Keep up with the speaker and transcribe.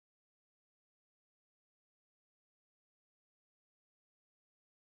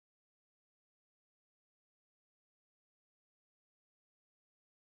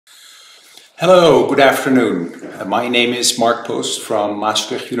Hello, good afternoon. My name is Mark Post from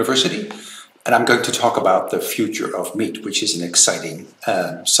Maastricht University, and I'm going to talk about the future of meat, which is an exciting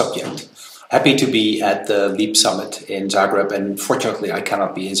subject. Happy to be at the LEAP Summit in Zagreb, and fortunately I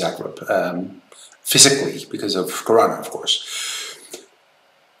cannot be in Zagreb physically because of Corona, of course.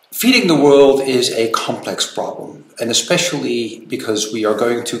 Feeding the world is a complex problem, and especially because we are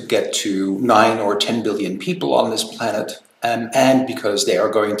going to get to 9 or 10 billion people on this planet, and because they are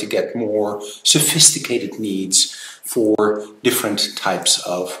going to get more sophisticated needs for different types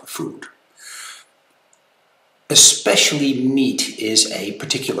of food. Especially meat is a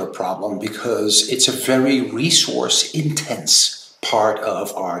particular problem because it's a very resource-intense part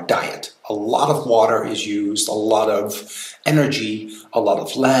of our diet. A lot of water is used, a lot of energy, a lot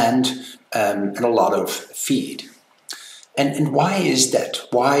of land, and a lot of feed. And why is that?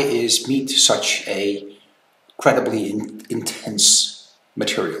 Why is meat such a incredibly intense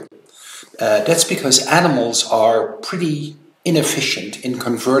material? That's because animals are pretty inefficient in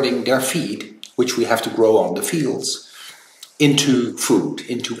converting their feed, which we have to grow on the fields, into food,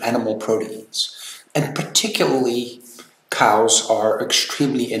 into animal proteins. And particularly cows are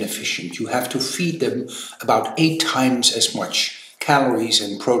extremely inefficient. You have to feed them about 8 times as much calories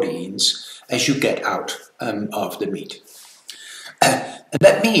and proteins as you get out of the meat. And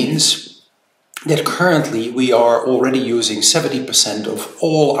that means that currently we are already using 70% of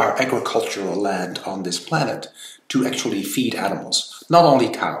all our agricultural land on this planet to actually feed animals. Not only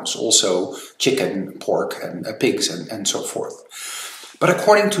cows, also chicken, pork, and pigs, and so forth. But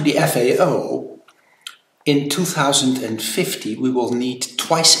according to the FAO, in 2050 we will need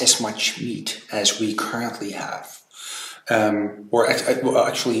twice as much meat as we currently have. Or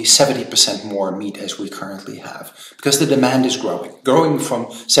actually 70% more meat as we currently have, because the demand is growing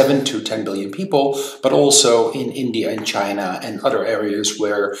from 7 to 10 billion people, but also in India and China and other areas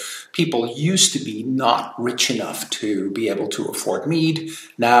where people used to be not rich enough to be able to afford meat,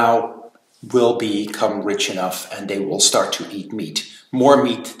 now will become rich enough and they will start to eat meat, more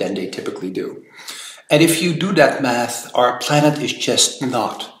meat than they typically do. And if you do that math, our planet is just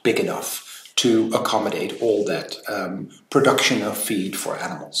not big enough to accommodate all that production of feed for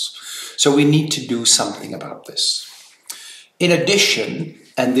animals. So we need to do something about this. In addition,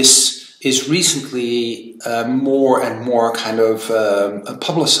 and this is recently more and more kind of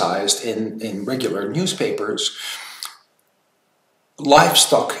publicized in regular newspapers,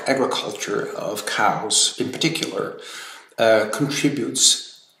 livestock agriculture of cows in particular contributes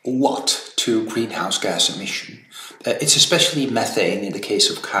a lot to greenhouse gas emission. It's especially methane in the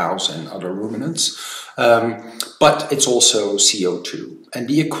case of cows and other ruminants, but it's also CO2. And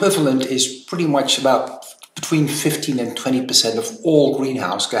the equivalent is pretty much about between 15 and 20% of all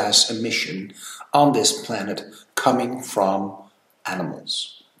greenhouse gas emission on this planet coming from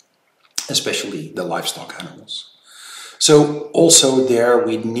animals, especially the livestock animals. So also there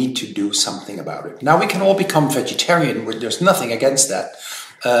we need to do something about it. Now we can all become vegetarian, there's nothing against that,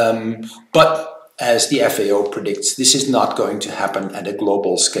 but as the FAO predicts, this is not going to happen at a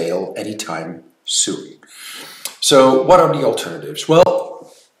global scale anytime soon. So what are the alternatives?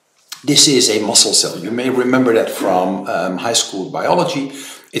 Well, this is a muscle cell. You may remember that from high school biology.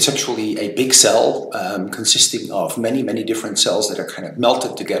 It's actually a big cell consisting of many, many different cells that are kind of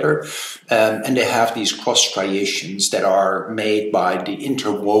melted together. And they have these cross striations that are made by the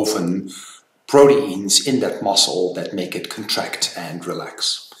interwoven proteins in that muscle that make it contract and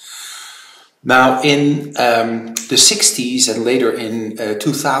relax. Now, in the 60s and later in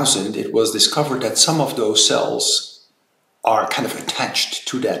 2000, it was discovered that some of those cells are kind of attached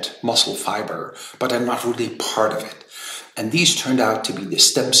to that muscle fiber, but are not really part of it. And these turned out to be the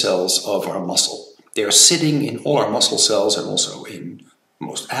stem cells of our muscle. They are sitting in all our muscle cells and also in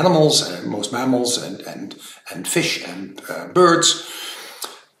most animals and most mammals and fish and birds.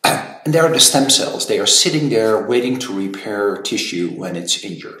 And they are the stem cells. They are sitting there waiting to repair tissue when it's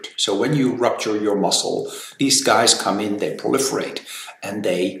injured. So when you rupture your muscle, these guys come in, they proliferate, and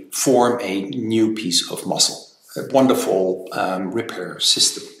they form a new piece of muscle. A wonderful repair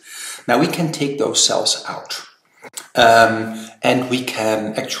system. Now we can take those cells out, and we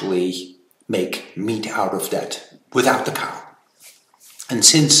can actually make meat out of that without the cow. And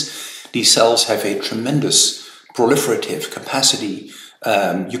since these cells have a tremendous proliferative capacity,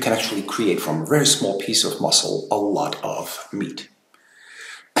 you can actually create from a very small piece of muscle a lot of meat.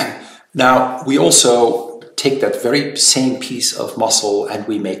 Now, we also take that very same piece of muscle and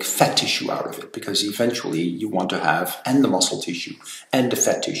we make fat tissue out of it, because eventually you want to have and the muscle tissue and the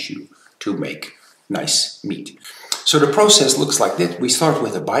fat tissue to make nice meat. So the process looks like this. We start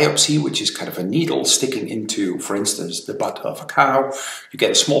with a biopsy, which is kind of a needle sticking into, for instance, the butt of a cow. You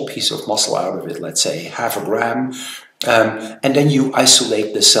get a small piece of muscle out of it, let's say half a gram, and then you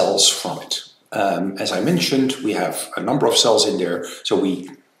isolate the cells from it. As I mentioned, we have a number of cells in there, so we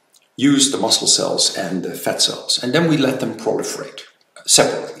use the muscle cells and the fat cells, and then we let them proliferate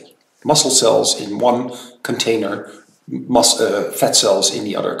separately. Muscle cells in one container, fat cells in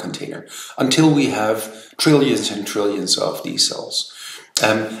the other container, until we have trillions and trillions of these cells.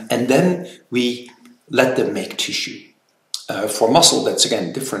 And then we let them make tissue. For muscle, that's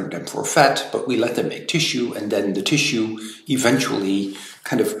again different than for fat, but we let them make tissue, and then the tissue eventually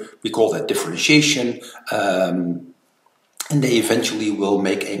we call that differentiation, and they eventually will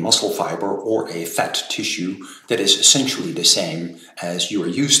make a muscle fiber or a fat tissue that is essentially the same as you are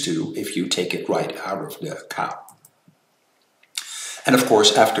used to if you take it right out of the cow. And of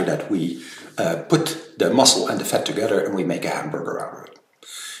course, after that, we put the muscle and the fat together and we make a hamburger out of it.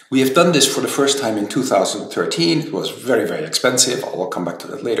 We have done this for the first time in 2013. It was very, very expensive. I will come back to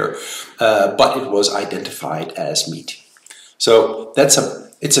that later. But it was identified as meat. So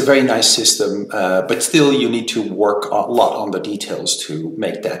it's a very nice system, but still you need to work a lot on the details to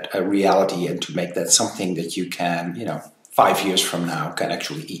make that a reality and to make that something that you can, 5 years from now, can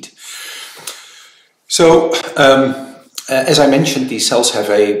actually eat. So, as I mentioned, these cells have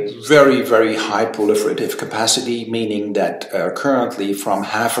a very, very high proliferative capacity, meaning that currently from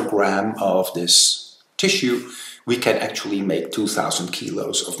half a gram of this tissue, we can actually make 2,000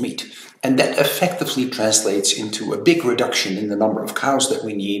 kilos of meat. And that effectively translates into a big reduction in the number of cows that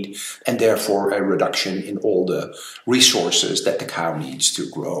we need, and therefore a reduction in all the resources that the cow needs to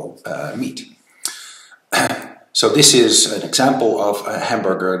grow meat. So this is an example of a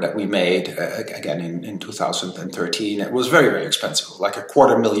hamburger that we made, again, in 2013. It was very, very expensive, like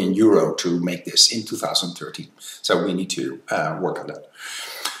 €250,000 to make this in 2013. So we need to work on that.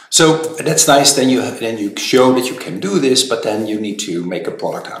 So that's nice, then you show that you can do this, but then you need to make a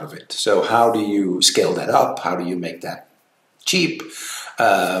product out of it. So how do you scale that up? How do you make that cheap?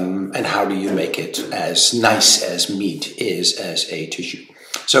 And how do you make it as nice as meat is as a tissue?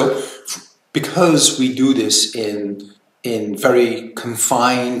 So because we do this in very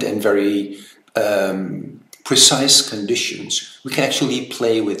confined and very precise conditions, we can actually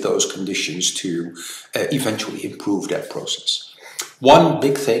play with those conditions to eventually improve that process. One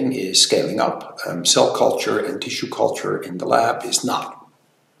big thing is scaling up. Cell culture and tissue culture in the lab is not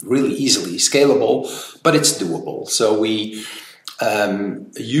really easily scalable, but it's doable. So we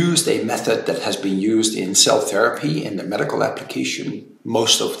used a method that has been used in cell therapy in the medical application.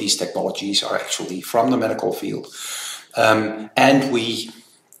 Most of these technologies are actually from the medical field. And we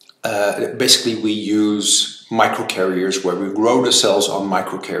basically use microcarriers where we grow the cells on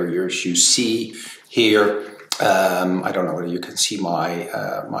microcarriers. You see here, I don't know whether you can see my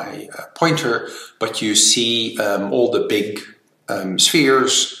pointer, but you see all the big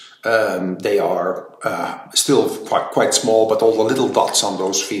spheres. They are still quite small, but all the little dots on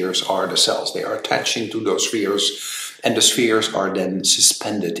those spheres are the cells. They are attaching to those spheres, and the spheres are then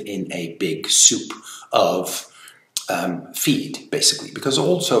suspended in a big soup of feed, basically, because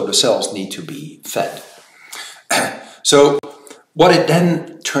also the cells need to be fed. So what it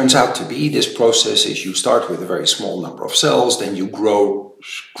then turns out to be, this process is you start with a very small number of cells, then you grow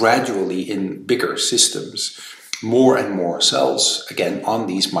gradually in bigger systems, more and more cells, again, on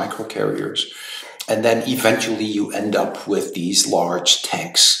these microcarriers. And then eventually you end up with these large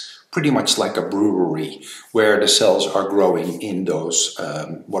tanks, pretty much like a brewery, where the cells are growing in those,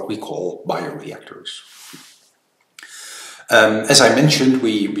 what we call bioreactors. As I mentioned,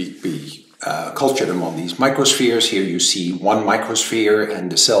 we culture them on these microspheres. Here you see one microsphere,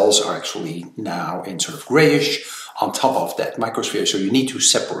 and the cells are actually now in sort of grayish on top of that microsphere. So you need to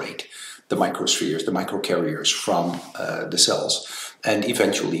separate the microspheres, the microcarriers from the cells, and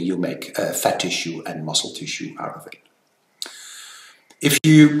eventually you make fat tissue and muscle tissue out of it. If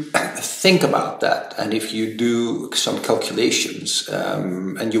you think about that, and if you do some calculations,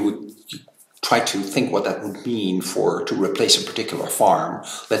 and you would try to think what that would mean to replace a particular farm,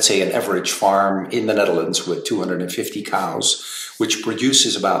 let's say an average farm in the Netherlands with 250 cows, which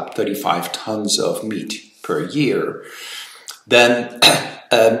produces about 35 tons of meat per year, then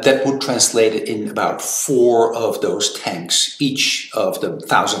that would translate in about 4 of those tanks, each of the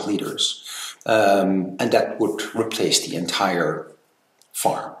 1,000 liters. And that would replace the entire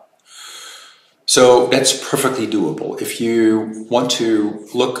farm. So that's perfectly doable. If you want to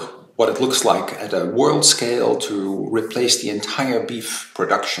look what it looks like at a world scale to replace the entire beef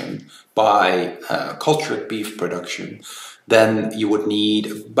production by cultured beef production, then you would need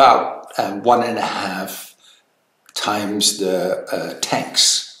about 1.5 times the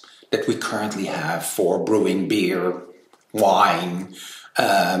tanks that we currently have for brewing beer, wine,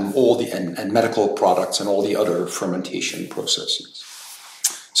 and medical products and all the other fermentation processes.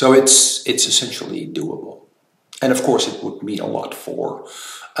 So it's essentially doable. And of course it would mean a lot for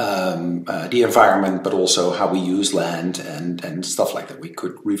the environment, but also how we use land and stuff like that. We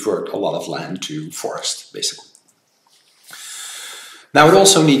could revert a lot of land to forest, basically. Now it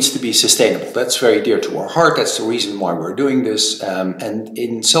also needs to be sustainable. That's very dear to our heart. That's the reason why we're doing this. And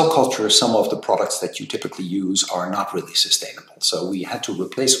in cell culture, some of the products that you typically use are not really sustainable. So we had to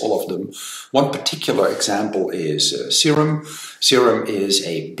replace all of them. One particular example is serum. Serum is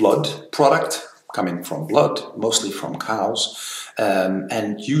a blood product coming from blood, mostly from cows.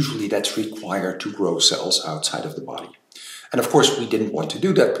 And usually that's required to grow cells outside of the body. And of course, we didn't want to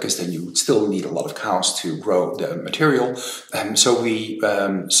do that because then you would still need a lot of cows to grow the material. So we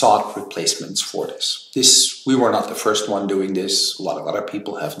sought replacements for this. We were not the first one doing this. A lot of other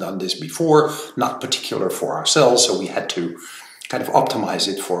people have done this before, not particular for ourselves. So we had to kind of optimize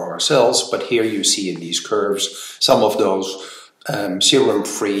it for ourselves. But here you see in these curves some of those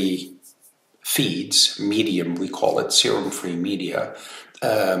serum-free feeds, medium we call it, serum-free media,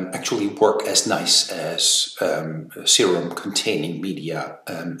 actually work as nice as serum-containing media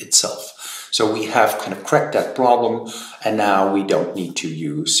itself. So we have kind of cracked that problem, and now we don't need to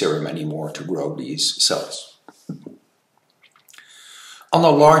use serum anymore to grow these cells. On a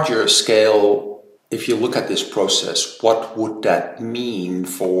larger scale, if you look at this process, what would that mean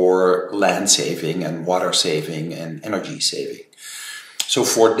for land saving and water saving and energy saving? So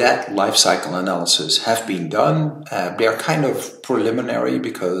for that, life cycle analysis have been done. They're kind of preliminary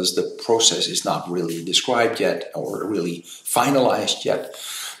because the process is not really described yet or really finalized yet.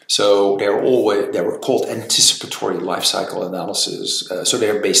 So they were called anticipatory life cycle analysis. So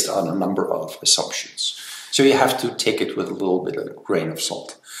they're based on a number of assumptions. So you have to take it with a little bit of a grain of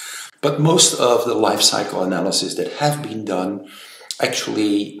salt. But most of the life cycle analysis that have been done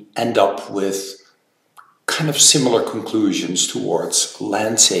actually end up with kind of similar conclusions towards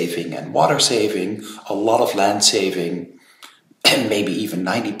land saving and water saving, a lot of land saving, and maybe even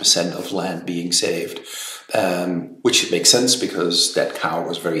 90% of land being saved, which makes sense because that cow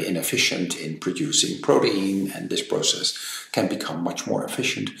was very inefficient in producing protein, and this process can become much more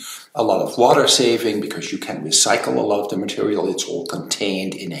efficient. A lot of water saving because you can recycle a lot of the material. It's all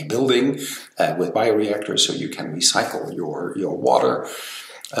contained in a building with bioreactors, so you can recycle your water.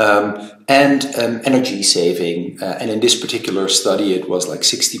 And energy saving, and in this particular study it was like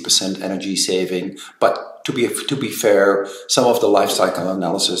 60% energy saving, but to be fair, some of the life cycle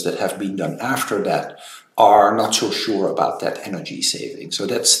analysis that have been done after that are not so sure about that energy saving. So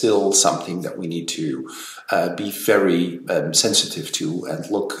that's still something that we need to be very sensitive to and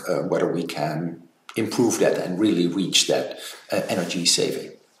look whether we can improve that and really reach that energy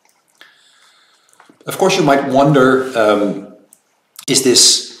saving. Of course, you might wonder, is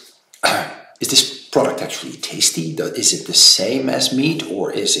this product actually tasty? Is it the same as meat,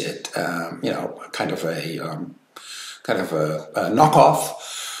 or is it kind of a knockoff?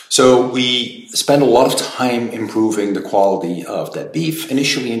 So we spent a lot of time improving the quality of that beef.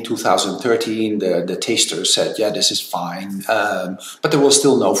 Initially in 2013, the tasters said, yeah, this is fine, but there was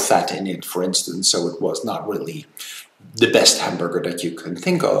still no fat in it, for instance, so it was not really the best hamburger that you can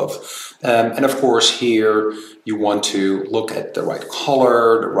think of. And of course here you want to look at the right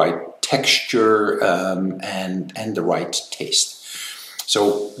color, the right texture, and the right taste.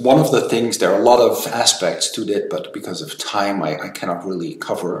 So one of the things, there are a lot of aspects to that, but because of time I cannot really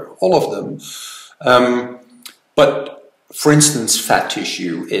cover all of them. But for instance, fat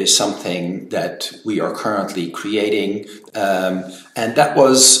tissue is something that we are currently creating, and that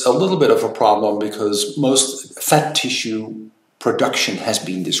was a little bit of a problem because most fat tissue production has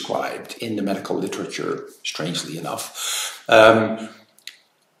been described in the medical literature, strangely enough.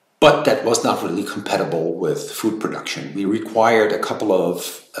 But that was not really compatible with food production. We required a couple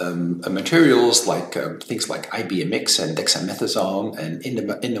of materials like things like IBMX and dexamethasone and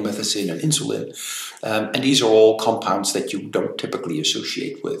indomethacin and insulin. And these are all compounds that you don't typically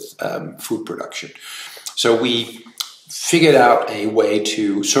associate with food production. So we figured out a way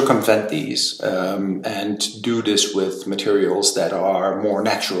to circumvent these and do this with materials that are more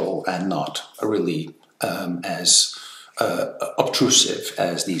natural and not really as obtrusive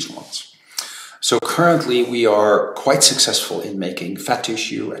as these ones. So currently we are quite successful in making fat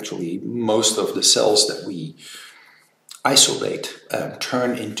tissue. Actually, most of the cells that we isolate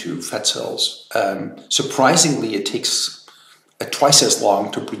turn into fat cells. Surprisingly, it takes twice as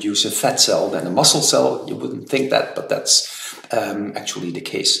long to produce a fat cell than a muscle cell. You wouldn't think that, but that's actually the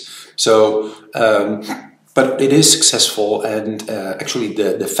case. So But it is successful, and actually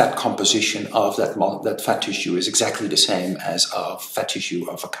the fat composition of that fat tissue is exactly the same as of fat tissue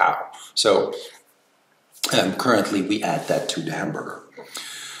of a cow. So currently we add that to the hamburger.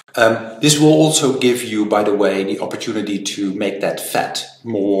 This will also give you, by the way, the opportunity to make that fat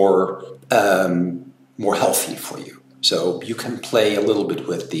more healthy for you. So you can play a little bit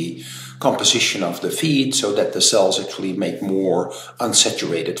with the composition of the feed so that the cells actually make more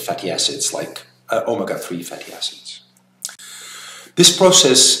unsaturated fatty acids like omega-3 fatty acids. This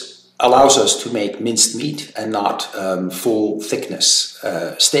process allows us to make minced meat and not full thickness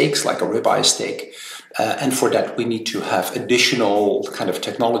steaks like a ribeye steak. And for that we need to have additional kind of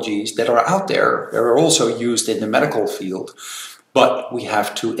technologies that are out there. They're also used in the medical field, but we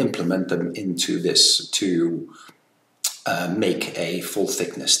have to implement them into this to make a full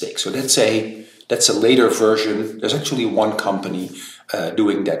thickness steak. So that's a later version. There's actually one company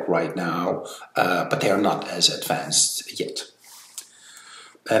doing that right now, but they are not as advanced yet.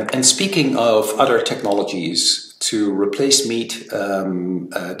 And speaking of other technologies to replace meat,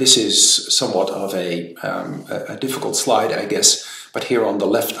 this is somewhat of a difficult slide, I guess, but here on the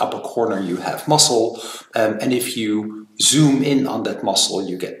left upper corner you have muscle, and if you zoom in on that muscle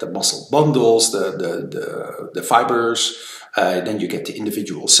you get the muscle bundles, the fibers, then you get the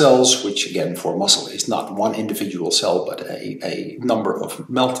individual cells, which again for muscle is not one individual cell but a number of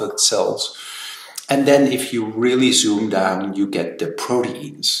melted cells. And then if you really zoom down, you get the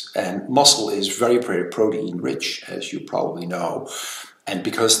proteins. And muscle is very, very protein rich, as you probably know. And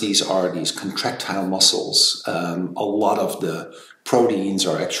because these are these contractile muscles, a lot of the proteins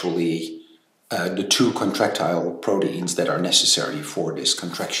are actually the two contractile proteins that are necessary for this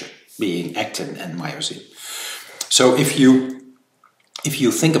contraction, being actin and myosin. So if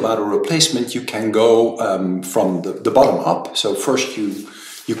you think about a replacement, you can go from the bottom up. So first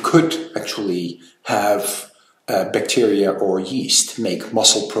you could actually have bacteria or yeast make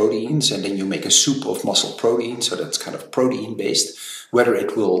muscle proteins, and then you make a soup of muscle protein, so that's kind of protein based. Whether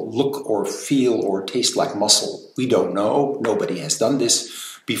it will look or feel or taste like muscle, we don't know. Nobody has done this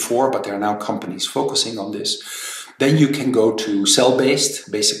before, but there are now companies focusing on this. Then you can go to cell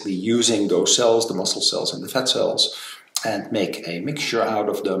based, basically using those cells, the muscle cells and the fat cells, and make a mixture out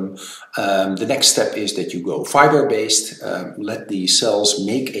of them. The next step is that you go fiber-based, let the cells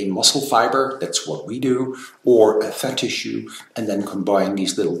make a muscle fiber, that's what we do, or a fat tissue, and then combine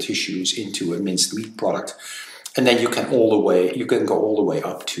these little tissues into a minced meat product. And then you can go all the way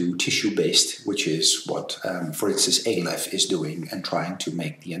up to tissue-based, which is what, for instance, ALEF is doing and trying to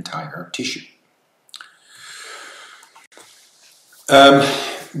make the entire tissue.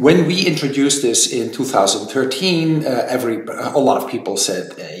 When we introduced this in 2013, a lot of people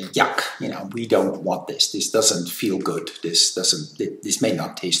said, "Yuck! We don't want this. This doesn't feel good. This may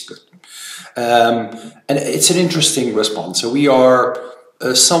not taste good." And it's an interesting response. So we are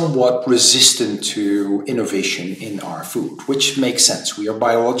somewhat resistant to innovation in our food, which makes sense. We are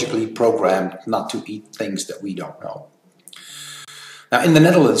biologically programmed not to eat things that we don't know. Now, in the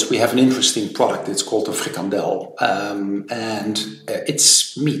Netherlands, we have an interesting product. It's called a frikandel, and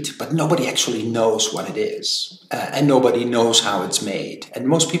it's meat, but nobody actually knows what it is, and nobody knows how it's made, and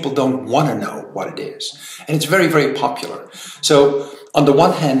most people don't want to know what it is, and it's very, very popular. So, on the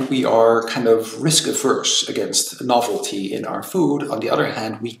one hand, we are kind of risk-averse against novelty in our food. On the other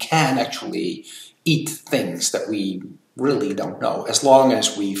hand, we can actually eat things that we really don't know, as long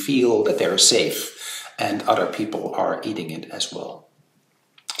as we feel that they're safe and other people are eating it as well.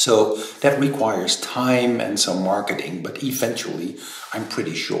 So that requires time and some marketing, but eventually I'm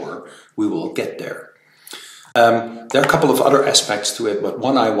pretty sure we will get there. There are a couple of other aspects to it, but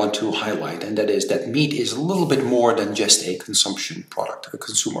one I want to highlight, and that is that meat is a little bit more than just a consumption product, a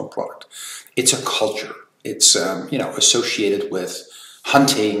consumer product. It's a culture. It's associated with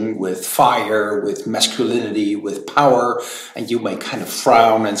hunting, with fire, with masculinity, with power, and you may kind of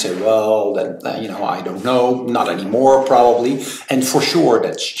frown and say, well, then, I don't know, not anymore probably, and for sure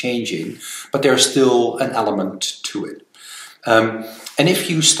that's changing, but there's still an element to it. And if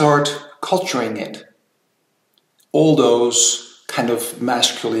you start culturing it, all those kind of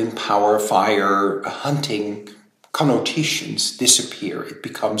masculine power, fire, hunting connotations disappear. It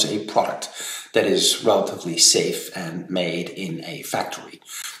becomes a product that is relatively safe and made in a factory.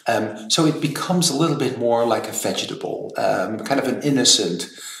 So it becomes a little bit more like a vegetable, kind of an innocent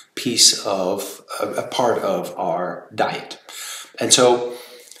piece of a part of our diet. And so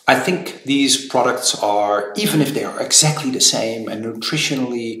I think these products are, even if they are exactly the same and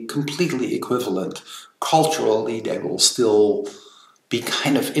nutritionally completely equivalent, culturally they will still be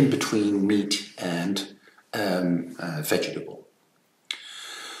kind of in between meat and vegetable.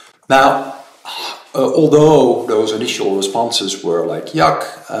 Now, although those initial responses were like, yuck,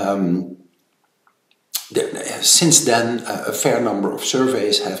 since then, a fair number of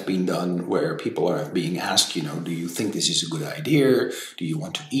surveys have been done where people are being asked, do you think this is a good idea? Do you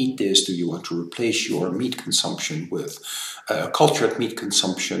want to eat this? Do you want to replace your meat consumption with cultured meat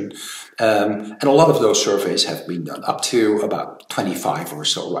consumption? And a lot of those surveys have been done, up to about 25 or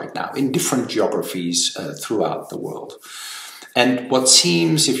so right now, in different geographies throughout the world. And what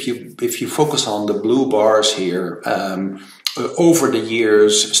seems, if you focus on the blue bars here, over the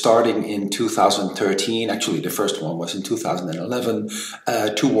years, starting in 2013, actually the first one was in 2011,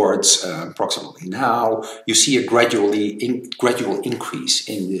 towards approximately now, you see a gradual increase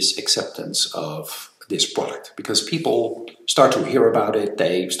in this acceptance of this product, because people start to hear about it,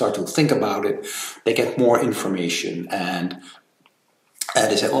 they start to think about it, they get more information, and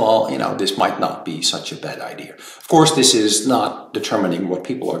they say, well, this might not be such a bad idea. Of course, this is not determining what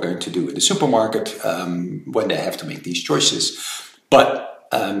people are going to do in the supermarket when they have to make these choices, but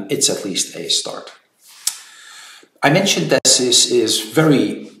it's at least a start. I mentioned that this is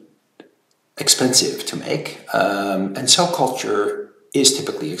very expensive to make, and cell culture is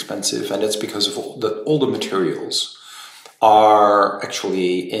typically expensive, and it's because of all the materials are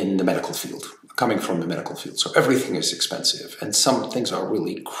actually in the medical field, coming from the medical field. So everything is expensive, and some things are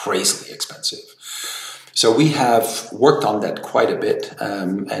really crazily expensive. So we have worked on that quite a bit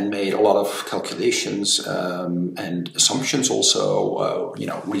and made a lot of calculations and assumptions also,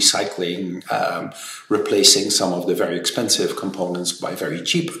 recycling, replacing some of the very expensive components by very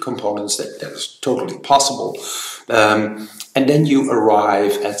cheap components. That is totally possible. And then you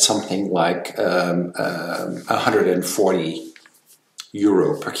arrive at something like 140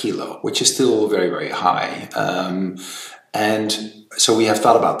 euro per kilo, which is still very, very high. And so we have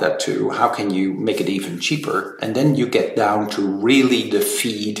thought about that too. How can you make it even cheaper? And then you get down to really the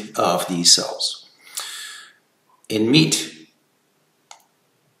feed of these cells. In meat,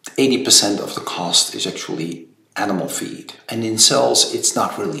 80% of the cost is actually animal feed. And in cells, it's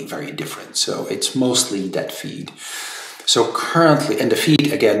not really very different. So it's mostly that feed. So currently, and the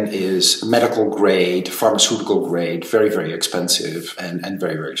feed again is medical grade, pharmaceutical grade, very, very expensive and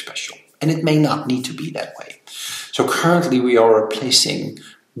very, very special. And it may not need to be that way. So currently we are replacing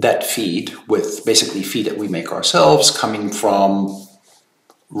that feed with basically feed that we make ourselves, coming from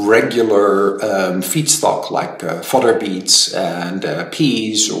regular feedstock like fodder beets and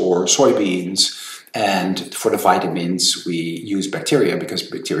peas or soybeans. And for the vitamins, we use bacteria because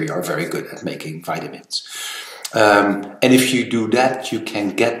bacteria are very good at making vitamins. And if you do that, you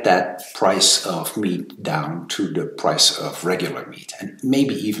can get that price of meat down to the price of regular meat, and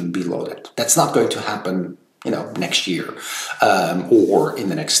maybe even below that. That's not going to happen, next year or in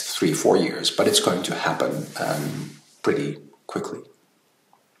the next 3-4 years, but it's going to happen pretty quickly.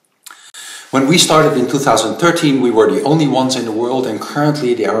 When we started in 2013, we were the only ones in the world, and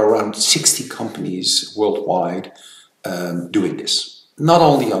currently there are around 60 companies worldwide doing this. Not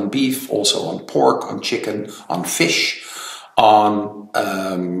only on beef, also on pork, on chicken, on fish, on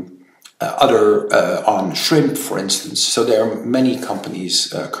on shrimp, for instance. So there are many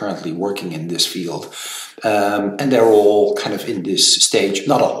companies currently working in this field, and they're all kind of in this stage.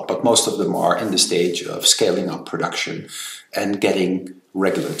 Not all, but most of them are in the stage of scaling up production and getting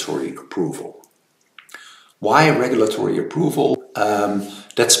regulatory approval. Why regulatory approval?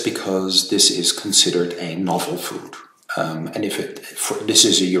 That's because this is considered a novel food. And this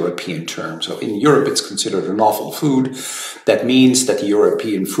is a European term. So in Europe, it's considered a novel food. That means that the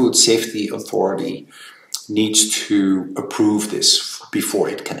European Food Safety Authority needs to approve this before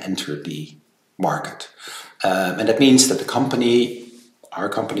it can enter the market. And that means that the company, our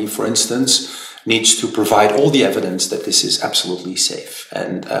company, for instance, needs to provide all the evidence that this is absolutely safe.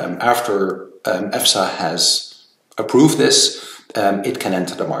 And after EFSA has approved this, it can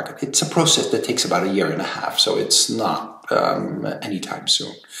enter the market. It's a process that takes about 1.5 years, so it's not anytime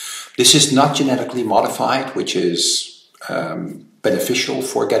soon. This is not genetically modified, which is beneficial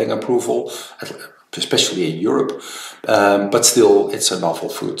for getting approval, especially in Europe, but still it's a novel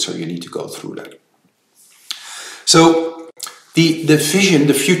food, so you need to go through that. So the vision,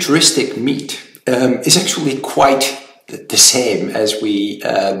 the futuristic meat, is actually quite the same as we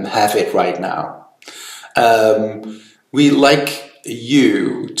have it right now. We like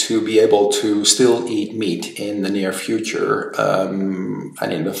you to be able to still eat meat in the near future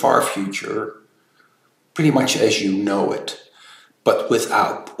and in the far future, pretty much as you know it, but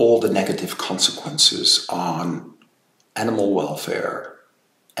without all the negative consequences on animal welfare,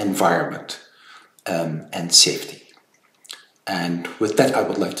 environment, and safety. And with that, I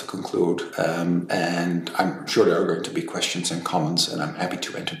would like to conclude. And I'm sure there are going to be questions and comments, and I'm happy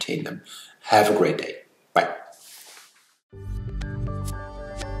to entertain them. Have a great day.